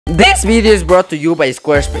This video is brought to you by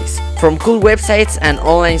Squarespace. From cool websites and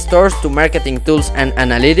online stores to marketing tools and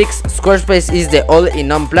analytics, Squarespace is the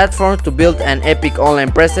all-in-one platform to build an epic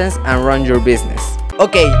online presence and run your business.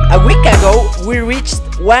 Okay, a week ago we reached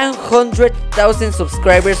 100,000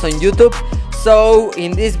 subscribers on YouTube, so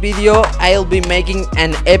in this video I'll be making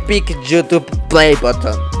an epic YouTube play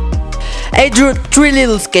button. I drew 3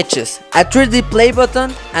 little sketches, a 3D play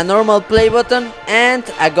button, a normal play button, and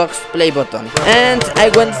a Gawx play button. And I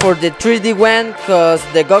went for the 3D one cause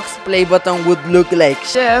the Gawx play button would look like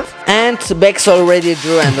chef, and Vexx already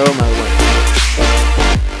drew a normal one.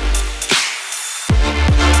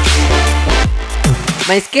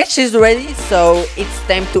 My sketch is ready, so it's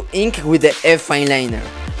time to ink with the F-fine liner.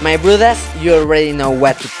 My brothers, you already know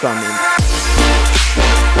what to comment.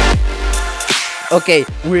 Okay,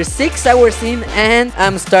 we're 6 hours in and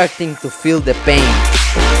I'm starting to feel the pain.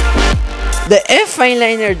 The F-fine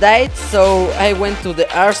liner died, so I went to the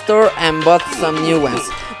art store and bought some new ones.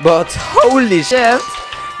 But holy shit,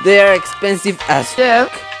 they are expensive as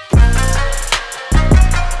fuck.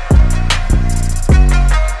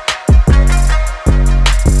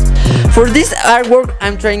 For this artwork,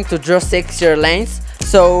 I'm trying to draw sexier lines,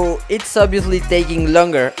 so it's obviously taking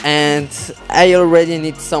longer, and I already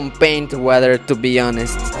need some paint water, to be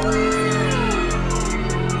honest.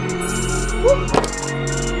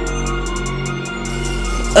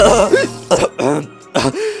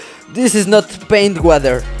 This is not paint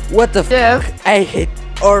water. What the fuck? I hate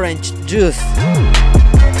orange juice.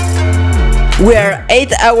 We are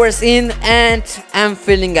 8 hours in and I'm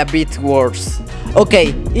feeling a bit worse.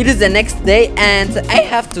 Okay, it is the next day and I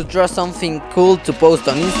have to draw something cool to post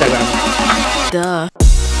on Instagram. Duh.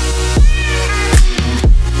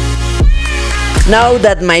 Now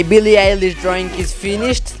that my Billie Eilish drawing is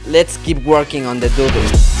finished, let's keep working on the doodle.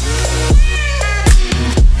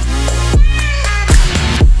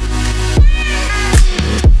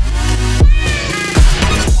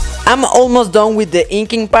 I'm almost done with the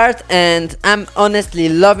inking part and I'm honestly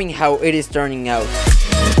loving how it is turning out.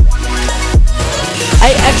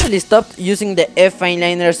 I actually stopped using the F-fine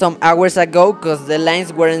liner some hours ago cause the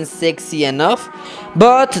lines weren't sexy enough,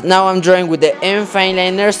 but now I'm drawing with the M-fine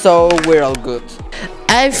liner, so we're all good.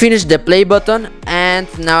 I finished the play button and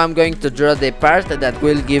now I'm going to draw the part that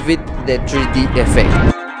will give it the 3D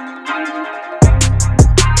effect.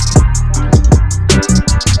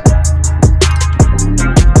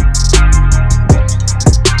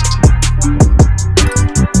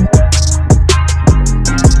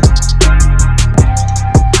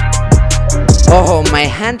 Oh, my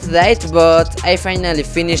hand died, but I finally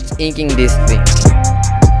finished inking this thing.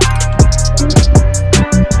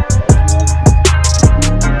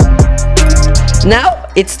 Now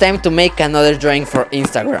it's time to make another drawing for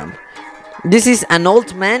Instagram. This is an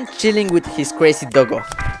old man chilling with his crazy doggo.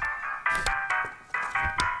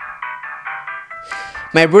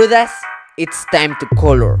 My brothers, it's time to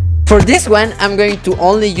color. For this one, I'm going to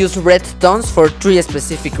only use red tones for 3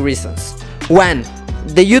 specific reasons. 1.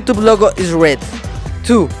 The YouTube logo is red.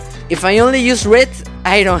 2. If I only use red,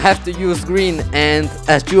 I don't have to use green, and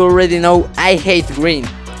as you already know, I hate green.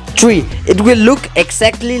 3. It will look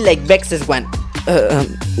exactly like Vexx's one.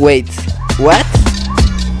 Wait, what?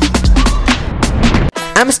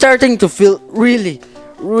 I'm starting to feel really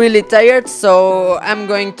tired, so I'm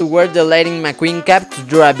going to wear the Lightning McQueen cap to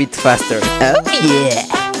draw a bit faster. Oh yeah!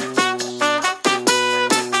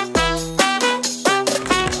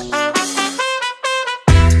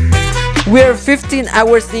 We're 15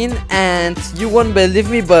 hours in and you won't believe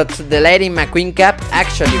me, but the Lightning McQueen cap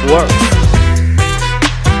actually works.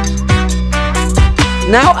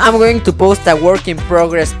 Now I'm going to post a work in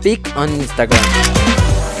progress pic on Instagram.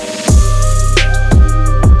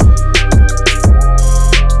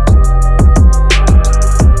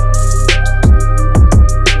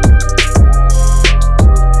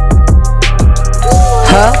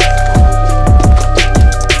 Huh?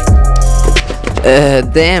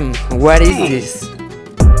 Damn, what is this?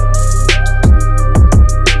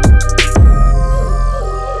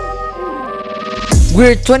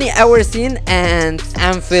 We're 20 hours in and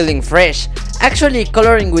I'm feeling fresh. Actually,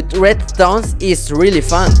 coloring with red tones is really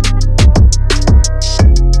fun.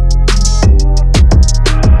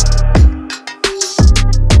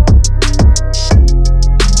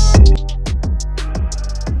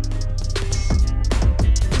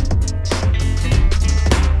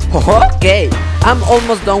 Okay, I'm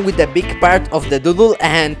almost done with the big part of the doodle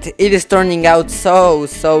and it is turning out so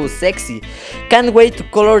sexy. Can't wait to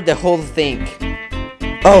color the whole thing.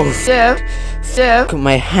 Oh, fuck,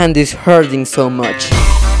 my hand is hurting so much.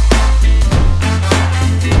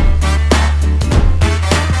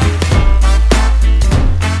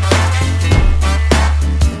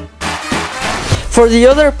 For the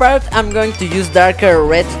other part, I'm going to use darker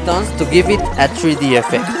red tones to give it a 3D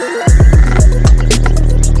effect.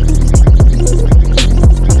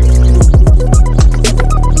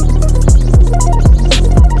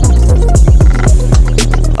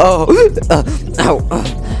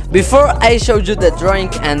 Before I show you the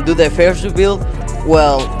drawing and do the face reveal,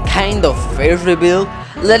 well, kind of face reveal,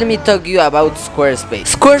 let me talk you about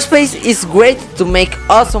Squarespace. Squarespace is great to make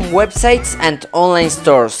awesome websites and online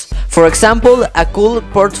stores. For example, a cool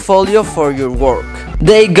portfolio for your work.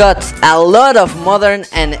 They got a lot of modern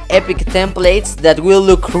and epic templates that will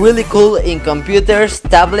look really cool in computers,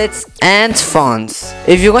 tablets and phones.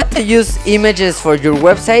 If you want to use images for your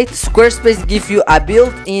website, Squarespace gives you a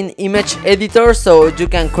built-in image editor so you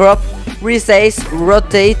can crop, resize,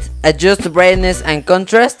 rotate, adjust brightness and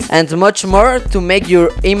contrast, and much more to make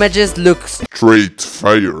your images look straight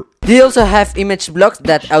fire. They also have image blocks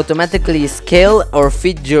that automatically scale or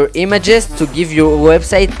fit your images to give your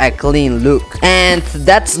website a clean look. And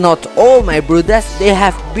that's not all, my brudas, they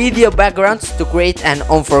have video backgrounds to create an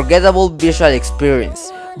unforgettable visual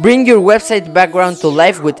experience. Bring your website background to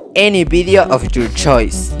life with any video of your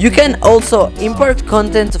choice. You can also import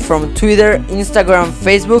content from Twitter, Instagram,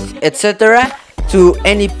 Facebook, etc. to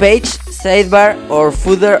any page, sidebar or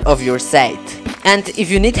footer of your site. And if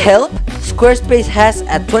you need help, Squarespace has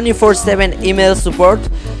a 24/7 email support,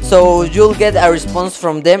 so you'll get a response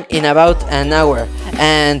from them in about an hour,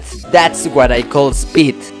 and that's what I call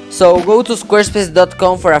speed. So go to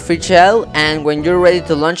squarespace.com for a free trial, and when you're ready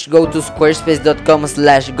to launch, go to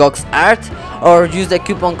squarespace.com/GawxArt or use the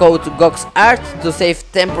coupon code GawxArt to save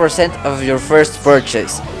 10% of your first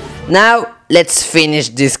purchase. Now let's finish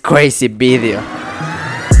this crazy video.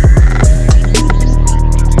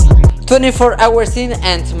 24 hours in,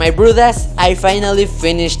 and my brudas, I finally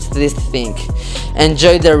finished this thing.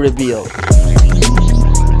 Enjoy the reveal.